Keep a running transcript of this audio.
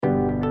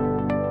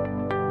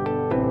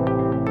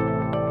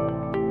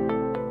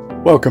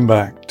Welcome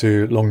back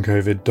to Long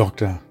COVID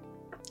Doctor,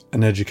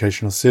 an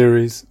educational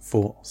series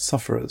for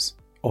sufferers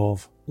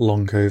of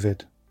long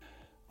COVID.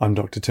 I'm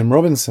Dr. Tim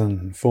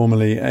Robinson,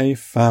 formerly a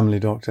family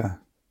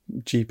doctor,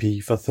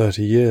 GP for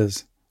 30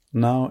 years,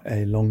 now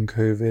a long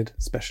COVID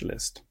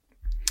specialist.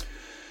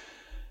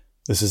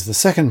 This is the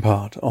second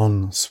part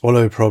on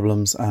swallow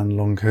problems and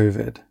long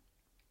COVID.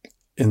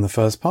 In the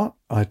first part,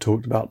 I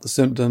talked about the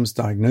symptoms,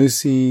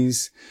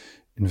 diagnoses,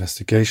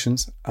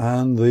 investigations,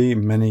 and the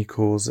many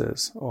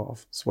causes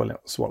of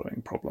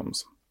swallowing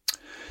problems.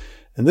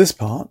 In this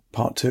part,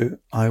 part 2,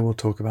 I will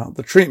talk about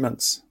the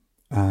treatments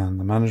and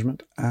the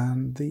management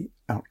and the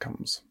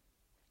outcomes.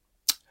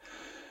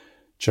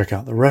 Check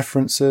out the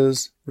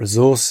references,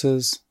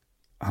 resources,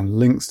 and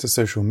links to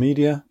social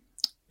media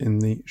in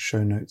the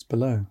show notes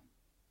below.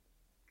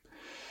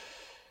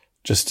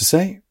 Just to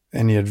say,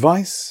 any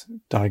advice,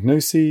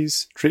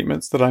 diagnoses,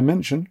 treatments that I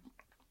mention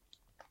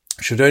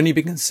should only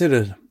be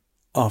considered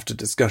after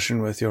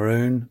discussion with your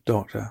own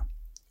doctor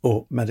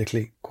or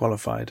medically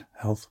qualified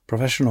health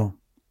professional.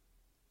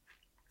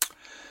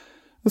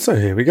 And so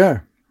here we go,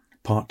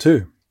 part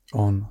 2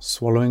 on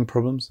swallowing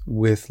problems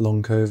with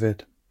long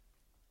COVID.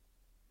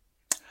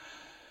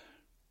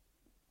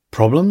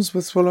 Problems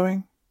with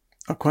swallowing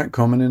are quite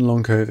common in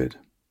long COVID.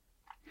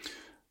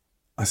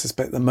 I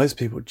suspect that most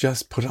people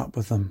just put up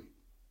with them,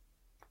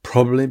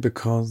 probably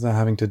because they're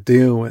having to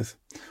deal with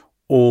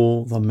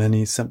all the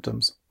many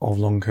symptoms of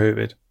long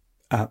COVID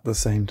at the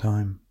same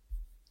time.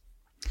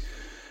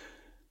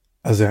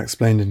 As I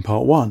explained in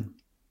part 1,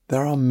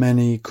 there are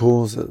many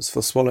causes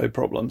for swallow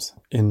problems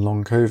in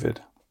long COVID,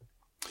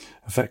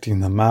 affecting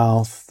the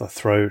mouth, the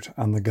throat,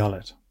 and the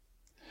gullet.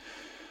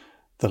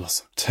 The loss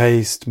of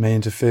taste may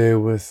interfere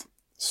with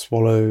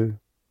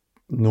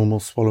normal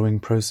swallowing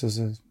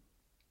processes.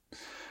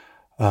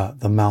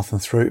 The mouth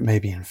and throat may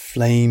be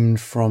inflamed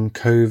from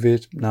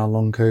COVID, now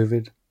long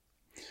COVID.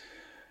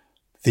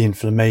 The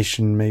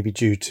inflammation may be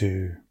due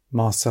to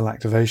mast cell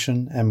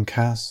activation,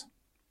 MCAS,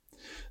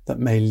 that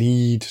may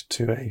lead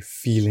to a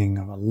feeling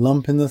of a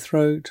lump in the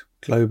throat,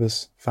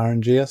 globus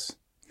pharyngeus.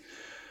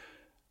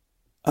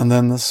 And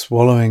then the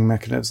swallowing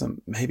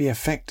mechanism may be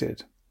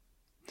affected.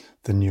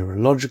 The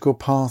neurological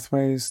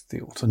pathways,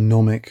 the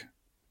autonomic,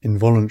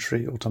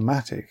 involuntary,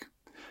 autonomic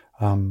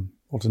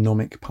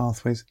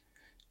pathways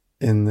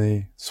in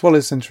the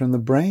swallow center in the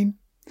brain,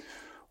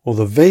 or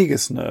the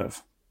vagus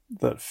nerve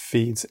that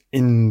feeds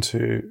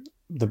into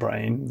the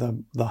brain,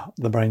 the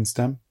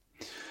brainstem.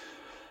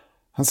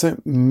 And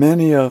so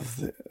any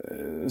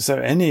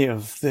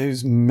of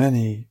those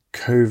many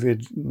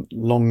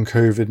long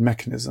COVID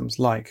mechanisms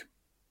like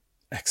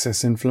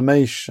excess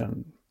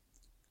inflammation,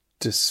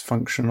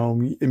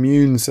 dysfunctional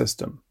immune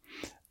system,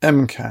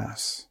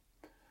 MCAS,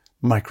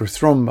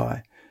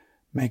 microthrombi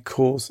may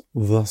cause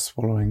the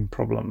swallowing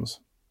problems.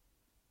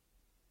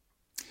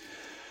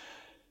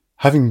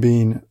 Having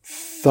been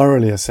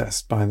thoroughly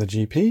assessed by the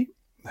GP,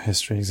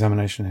 history,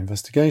 examination,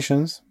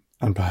 investigations,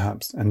 and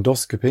perhaps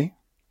endoscopy,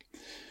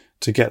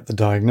 to get the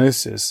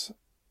diagnosis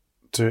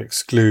to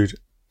exclude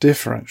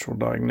differential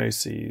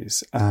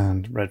diagnoses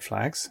and red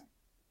flags,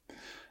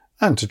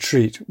 and to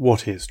treat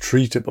what is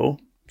treatable,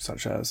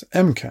 such as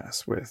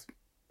MCAS with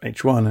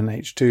H1 and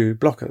H2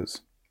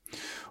 blockers,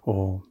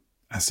 or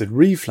acid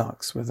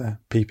reflux with a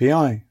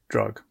PPI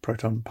drug,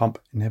 proton pump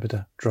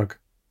inhibitor drug.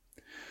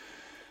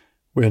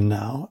 We're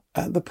now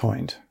at the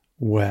point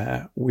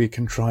where we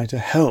can try to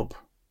help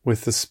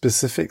with the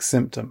specific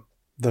symptom,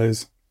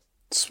 those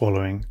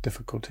swallowing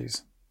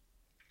difficulties.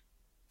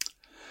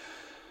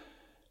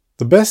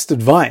 The best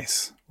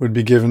advice would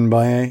be given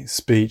by a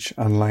speech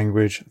and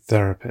language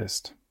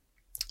therapist.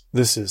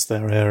 This is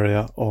their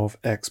area of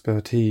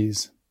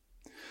expertise,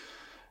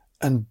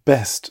 and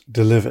best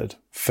delivered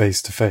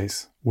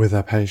face-to-face with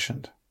a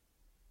patient.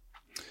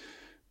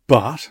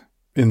 But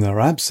in their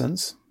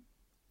absence,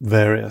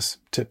 various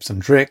tips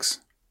and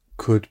tricks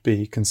could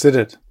be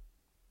considered,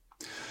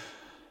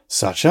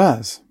 such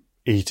as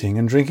eating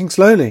and drinking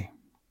slowly.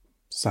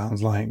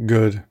 Sounds like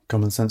good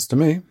common sense to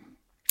me.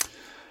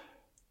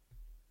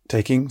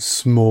 Taking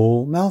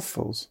small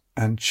mouthfuls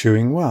and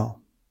chewing well.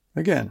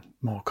 Again,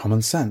 more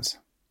common sense.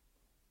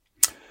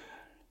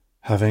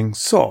 Having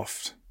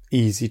soft,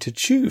 easy to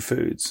chew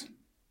foods.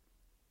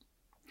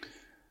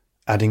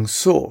 Adding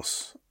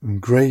sauce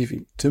and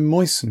gravy to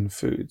moisten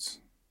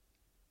foods.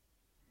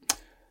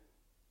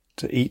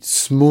 To eat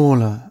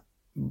smaller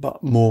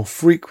but more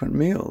frequent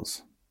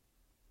meals.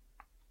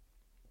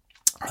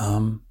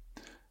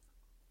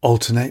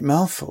 Alternate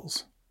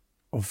mouthfuls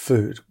of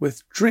food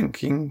with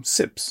drinking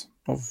sips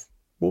of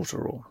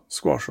water or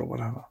squash or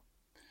whatever.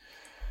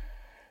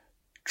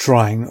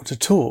 Trying not to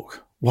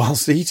talk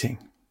whilst eating.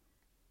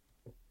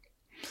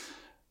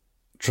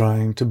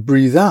 Trying to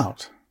breathe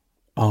out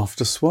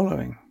after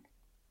swallowing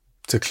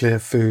to clear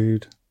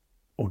food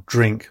or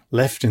drink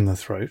left in the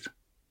throat.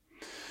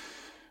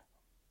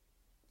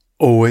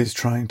 Always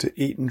trying to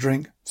eat and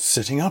drink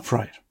sitting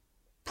upright,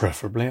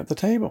 preferably at the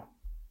table.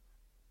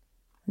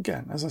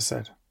 Again, as I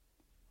said,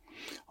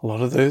 a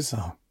lot of those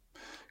are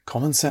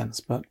common sense,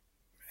 but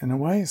in a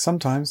way,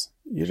 sometimes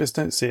you just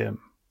don't see them.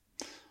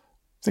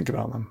 Think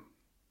about them.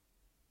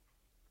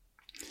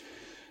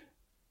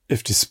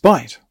 If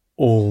despite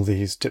all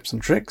these tips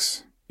and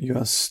tricks, you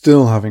are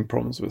still having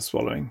problems with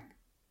swallowing,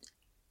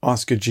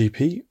 ask your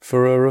GP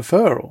for a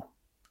referral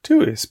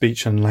to a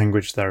speech and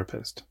language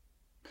therapist.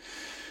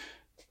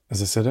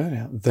 As I said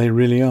earlier, they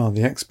really are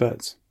the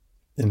experts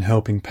in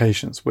helping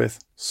patients with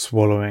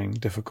swallowing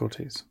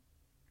difficulties.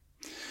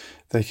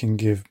 They can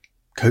give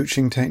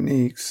coaching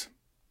techniques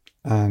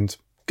and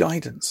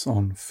guidance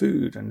on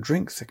food and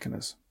drink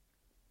thickeners.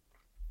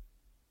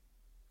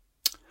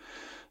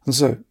 And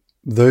so,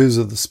 those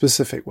are the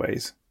specific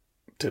ways,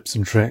 tips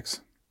and tricks,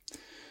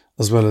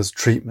 as well as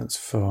treatments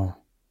for,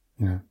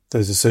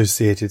 those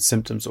associated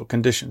symptoms or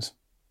conditions,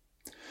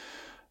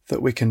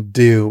 that we can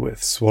deal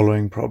with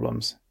swallowing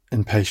problems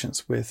in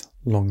patients with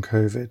long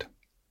COVID.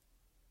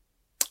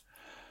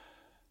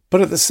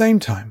 But at the same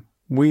time,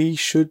 we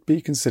should be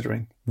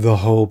considering the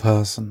whole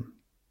person,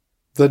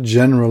 the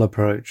general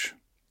approach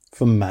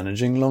for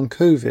managing long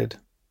COVID.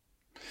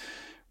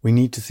 We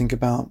need to think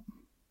about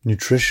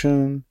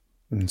nutrition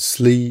and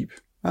sleep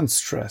and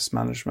stress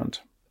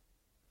management.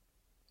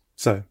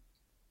 So,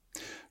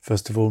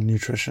 first of all,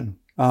 nutrition,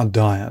 our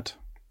diet.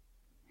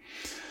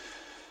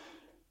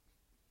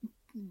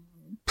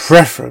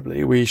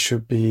 Preferably, we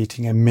should be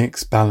eating a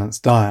mixed,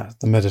 balanced diet,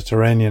 the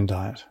Mediterranean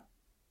diet,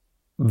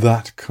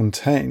 that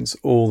contains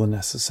all the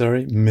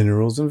necessary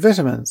minerals and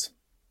vitamins,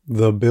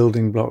 the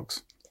building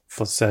blocks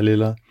for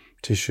cellular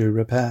tissue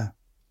repair,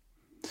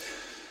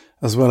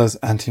 as well as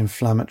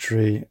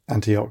anti-inflammatory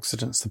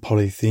antioxidants, the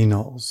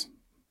polyphenols.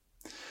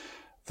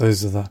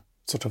 Those are the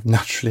sort of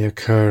naturally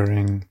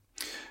occurring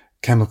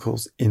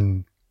chemicals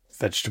in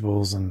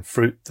vegetables and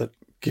fruit that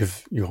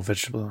give your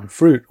vegetable and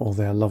fruit all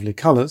their lovely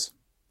colours.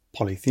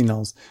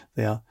 Polyphenols,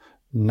 they are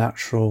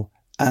natural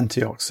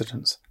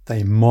antioxidants.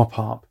 They mop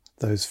up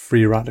those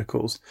free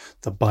radicals,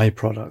 the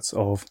byproducts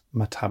of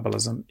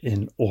metabolism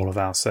in all of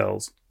our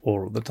cells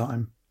all of the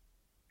time.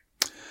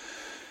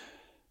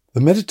 The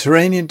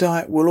Mediterranean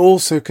diet will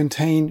also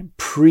contain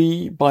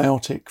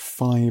prebiotic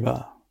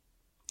fibre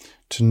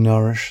to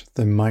nourish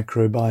the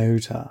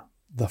microbiota,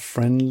 the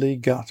friendly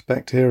gut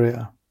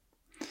bacteria.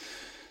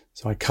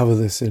 So I cover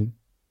this in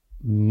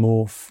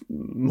more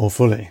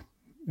fully,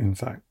 in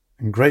fact,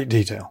 in great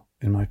detail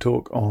in my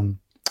talk on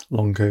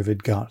long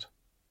COVID gut.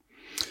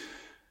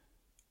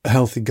 A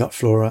healthy gut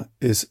flora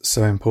is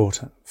so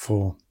important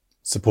for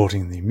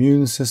supporting the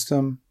immune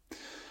system,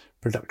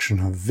 production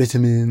of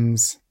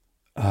vitamins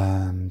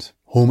and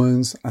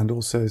hormones, and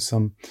also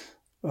some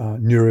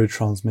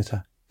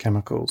neurotransmitter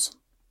chemicals.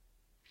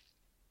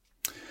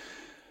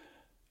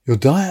 Your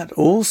diet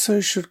also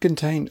should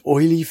contain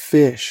oily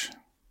fish,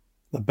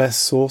 the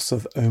best source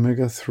of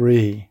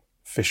omega-3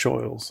 fish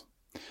oils,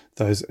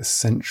 those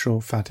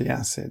essential fatty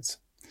acids.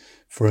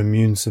 For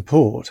immune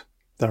support,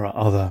 there are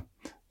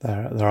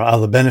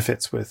other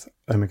benefits with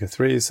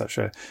omega-3s, such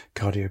as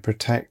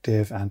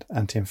cardioprotective and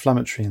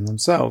anti-inflammatory in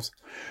themselves,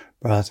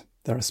 but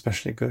they're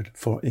especially good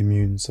for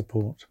immune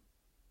support.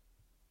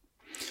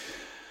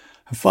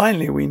 And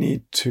finally, we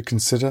need to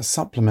consider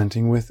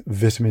supplementing with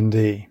vitamin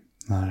D.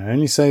 Now, I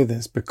only say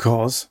this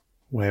because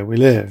where we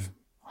live,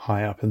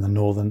 high up in the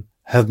northern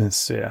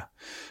hemisphere,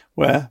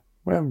 where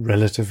we're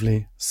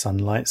relatively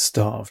sunlight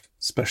starved,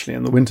 especially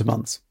in the winter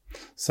months.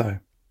 So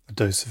a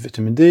dose of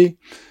vitamin D,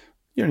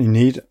 you only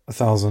need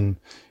 1,000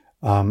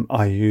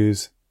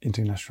 IUs,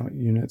 international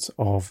units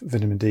of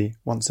vitamin D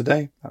once a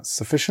day. That's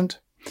sufficient.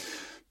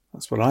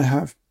 That's what I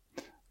have.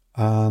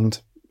 And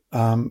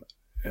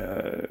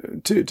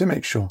to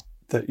make sure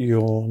that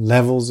your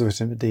levels of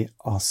vitamin D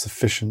are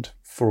sufficient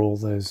for all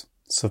those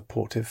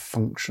supportive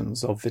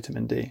functions of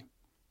vitamin D.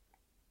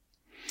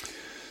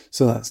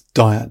 So that's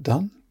diet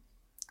done.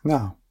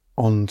 Now,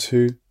 on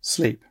to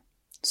sleep.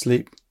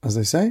 Sleep, as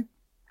they say,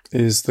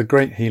 is the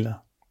great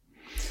healer.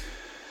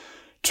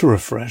 To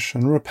refresh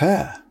and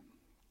repair,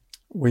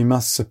 we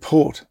must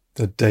support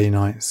the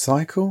day-night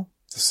cycle,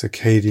 the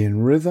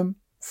circadian rhythm,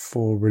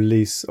 for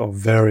release of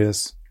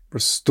various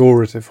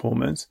restorative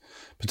hormones,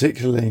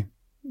 particularly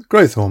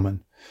growth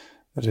hormone,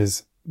 that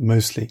is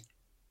mostly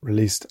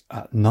released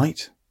at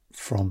night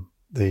from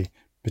the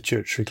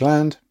pituitary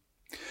gland.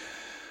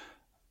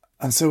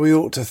 And so we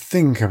ought to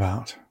think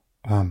about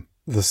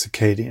the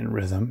circadian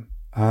rhythm,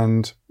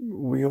 and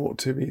we ought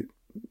to be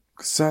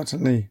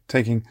certainly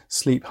taking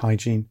sleep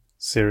hygiene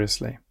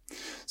seriously.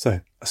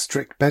 So a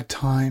strict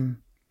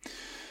bedtime,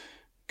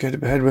 go to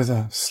bed with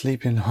a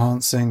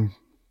sleep-enhancing,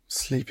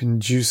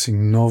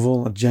 sleep-inducing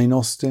novel, a Jane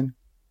Austen,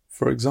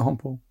 for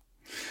example.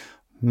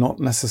 Not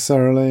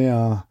necessarily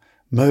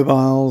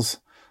mobiles,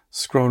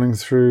 scrolling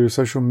through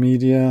social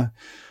media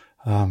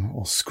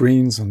or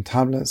screens on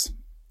tablets.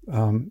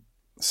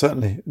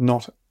 Certainly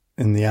not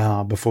in the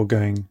hour before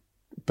turning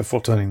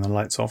the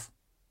lights off.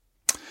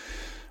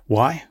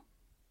 Why?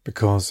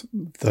 Because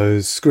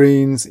those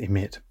screens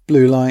emit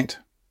blue light,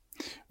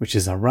 which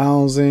is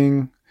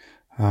arousing,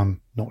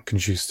 not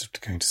conducive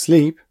to going to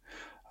sleep,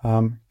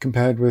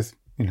 compared with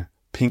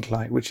pink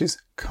light, which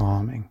is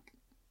calming.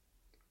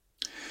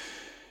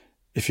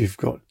 If you've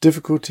got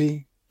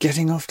difficulty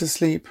getting off to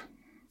sleep,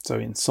 so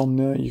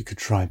insomnia, you could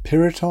try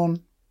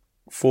Piriton,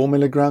 4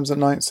 milligrams at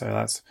night. So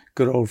that's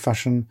good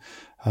old-fashioned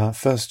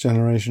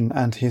first-generation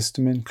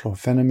antihistamine,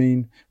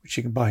 chlorphenamine, which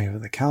you can buy over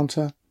the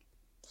counter.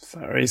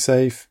 Very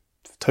safe,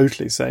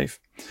 totally safe.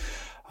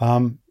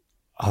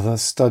 Other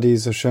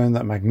studies have shown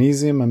that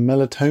magnesium and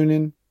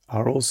melatonin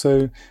are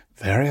also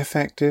very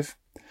effective.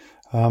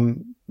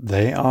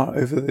 They are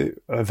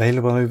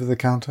available over the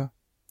counter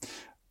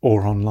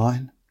or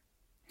online.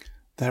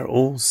 They're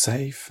all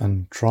safe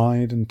and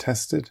tried and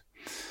tested.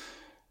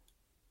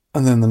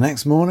 And then the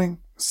next morning,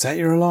 set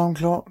your alarm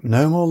clock,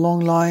 no more long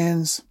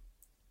lie-ins.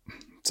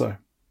 So,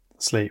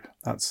 sleep,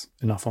 that's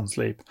enough on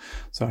sleep.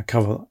 So I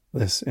cover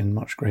this in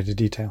much greater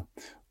detail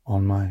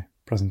on my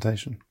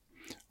presentation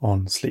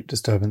on sleep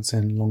disturbance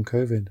in long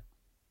COVID.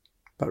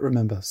 But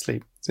remember,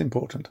 sleep is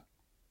important.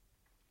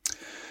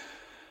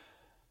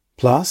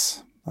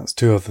 Plus, that's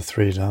 2 of the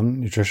 3 done,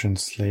 nutrition,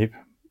 sleep,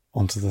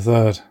 onto the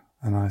 3rd.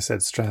 And I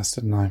said stress,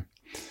 didn't I?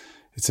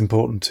 It's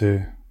important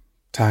to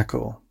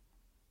tackle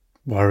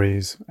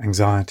worries,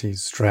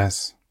 anxieties,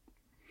 stress.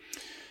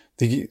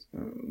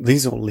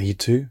 These all lead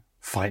to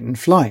fight and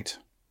flight,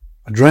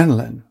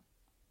 adrenaline,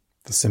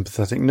 the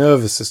sympathetic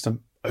nervous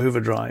system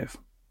overdrive.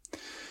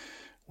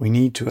 We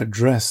need to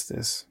address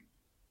this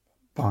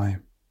by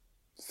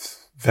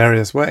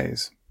various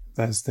ways.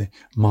 There's the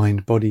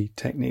mind-body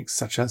techniques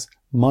such as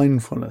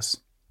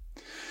mindfulness.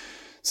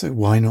 So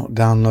why not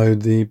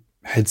download the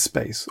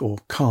Headspace or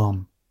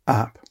Calm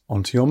app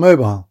onto your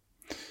mobile?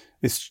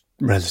 It's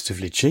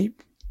relatively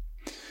cheap.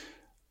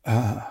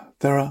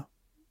 There are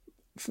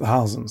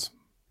thousands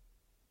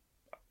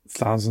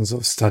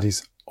of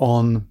studies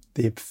on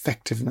the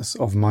effectiveness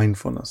of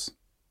mindfulness,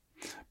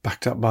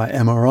 backed up by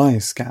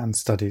MRI scan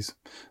studies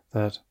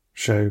that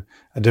show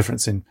a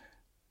difference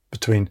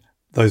between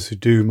those who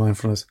do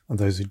mindfulness and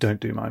those who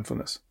don't do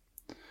mindfulness.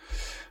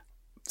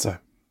 So,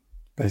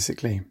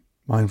 basically,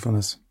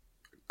 mindfulness,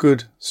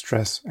 good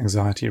stress,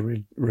 anxiety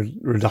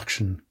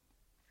reduction.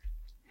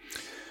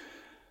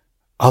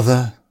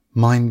 Other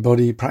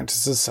mind-body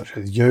practices such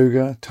as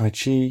yoga, tai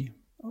chi,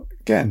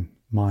 again,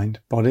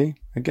 mind-body.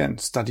 Again,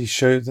 studies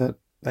show that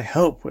they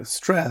help with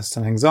stress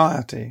and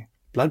anxiety,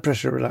 blood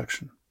pressure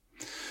reduction.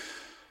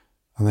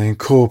 And they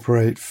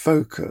incorporate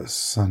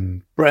focus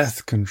and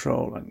breath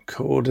control and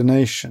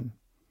coordination.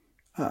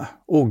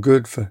 All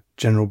good for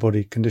general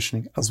body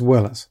conditioning as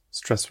well as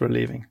stress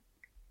relieving.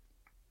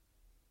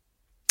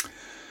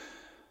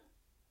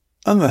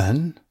 And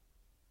then,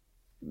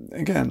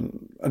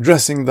 again,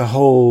 addressing the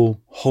whole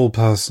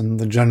person,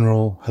 the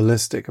general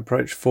holistic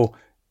approach for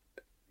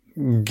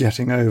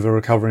getting over,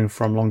 recovering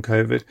from long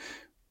COVID.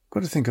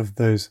 Got to think of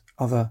those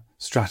other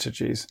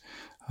strategies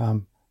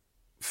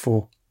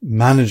for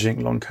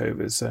managing long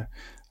COVID. So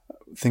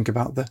think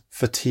about the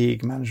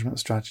fatigue management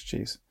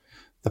strategies,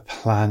 the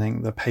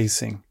planning, the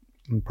pacing,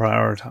 and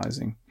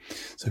prioritizing.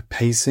 So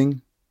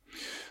pacing,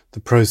 the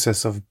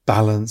process of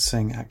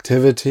balancing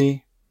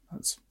activity,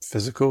 that's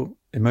physical,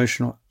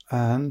 emotional,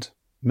 and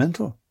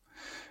mental,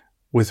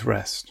 with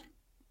rest.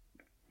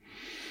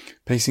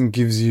 Pacing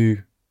gives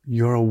you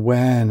your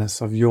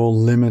awareness of your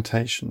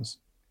limitations,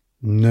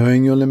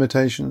 knowing your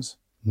limitations,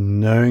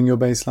 knowing your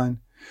baseline,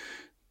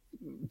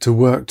 to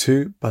work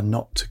to, but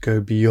not to go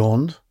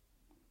beyond,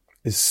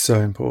 is so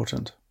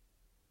important.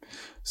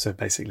 So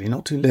basically,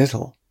 not too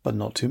little, but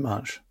not too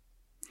much.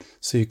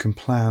 So you can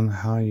plan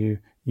how you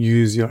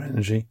use your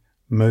energy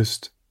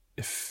most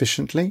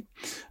efficiently,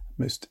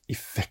 most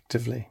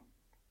effectively.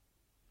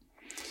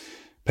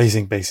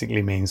 Pacing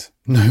basically means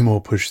no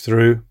more push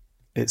through.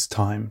 It's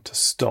time to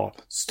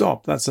stop.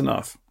 Stop, that's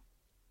enough.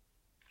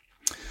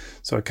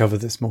 So I cover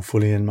this more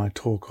fully in my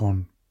talk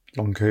on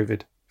long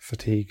COVID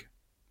fatigue.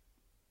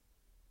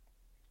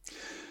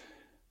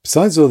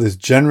 Besides all this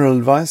general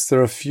advice, there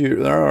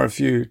are a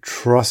few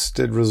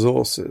trusted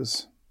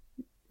resources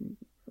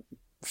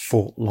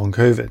for long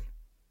COVID.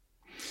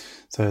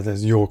 So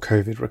there's Your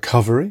COVID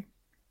Recovery,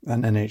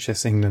 an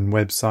NHS England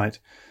website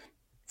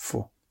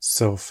for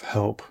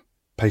self-help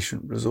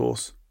patient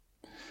resource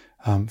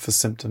for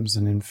symptoms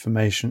and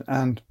information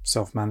and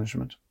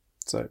self-management.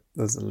 So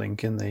there's a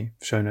link in the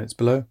show notes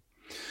below.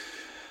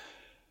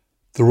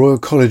 The Royal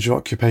College of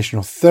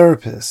Occupational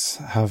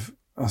Therapists have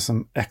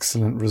some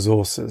excellent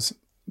resources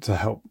to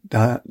help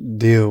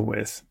deal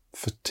with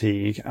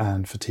fatigue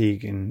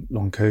in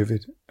long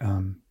COVID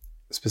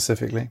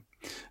specifically.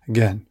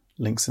 Again,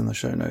 links in the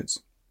show notes.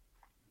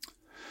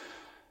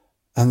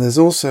 And there's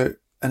also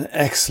an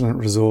excellent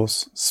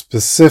resource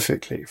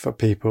specifically for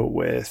people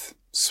with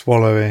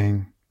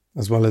swallowing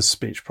as well as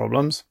speech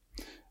problems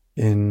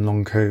in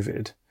long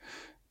COVID,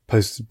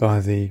 posted by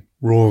the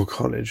Royal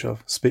College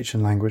of Speech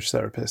and Language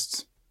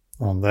Therapists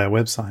on their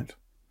website.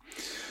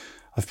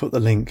 I've put the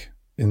link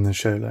in the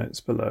show notes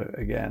below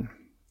again.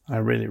 I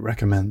really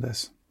recommend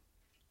this.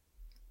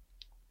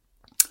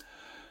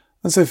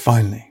 And so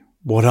finally,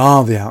 what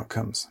are the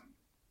outcomes?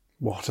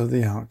 What are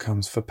the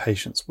outcomes for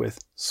patients with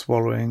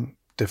swallowing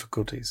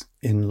difficulties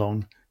in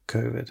long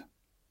COVID?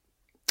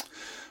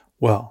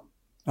 Well,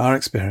 our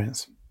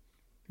experience,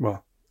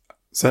 well,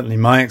 certainly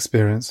my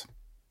experience,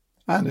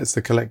 and it's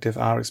the collective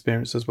our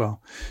experience as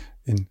well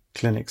in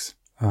clinics,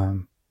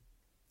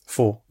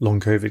 for long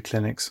COVID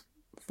clinics,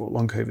 for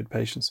long COVID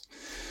patients,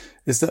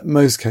 is that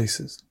most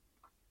cases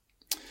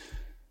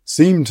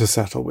seem to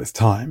settle with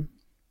time,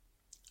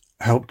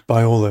 helped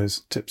by all those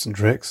tips and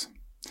tricks,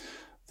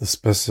 the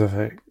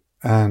specific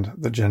and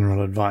the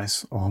general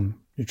advice on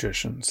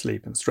nutrition,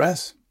 sleep and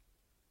stress.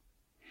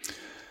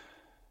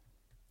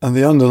 And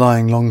the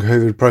underlying long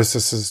COVID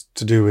processes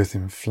to do with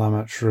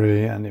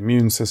inflammatory and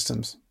immune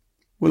systems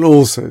will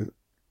also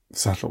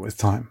settle with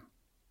time.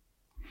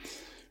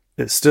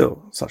 It's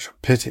still such a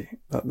pity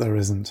that there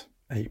isn't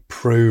a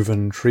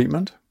proven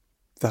treatment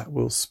that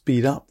will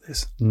speed up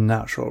this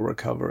natural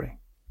recovery.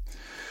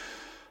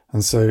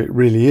 And so it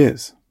really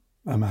is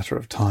a matter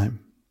of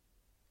time.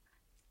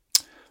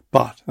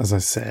 But, as I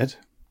said,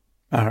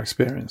 our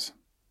experience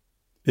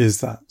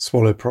is that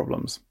swallow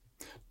problems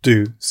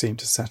do seem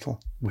to settle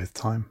with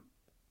time.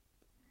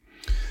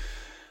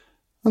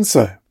 And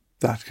so,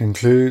 that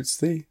concludes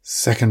the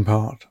second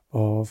part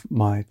of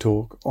my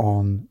talk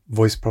on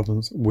voice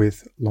problems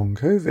with long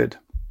COVID.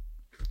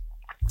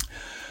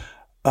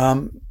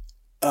 I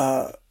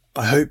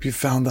hope you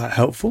found that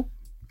helpful.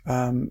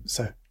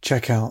 So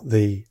check out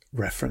the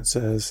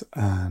references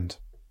and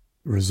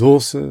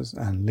resources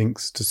and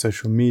links to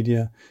social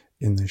media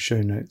in the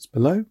show notes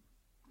below.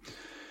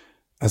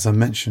 As I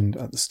mentioned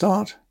at the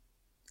start,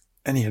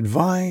 any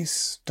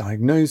advice,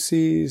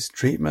 diagnoses,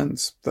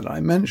 treatments that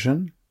I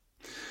mention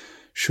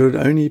should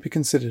only be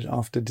considered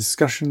after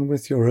discussion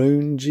with your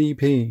own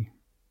GP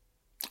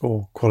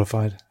or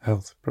qualified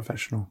health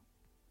professional.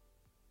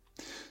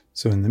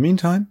 So in the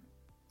meantime,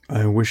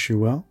 I wish you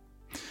well.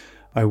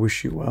 I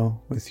wish you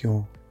well with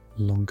your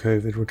long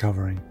COVID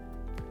recovery.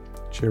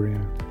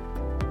 Cheerio.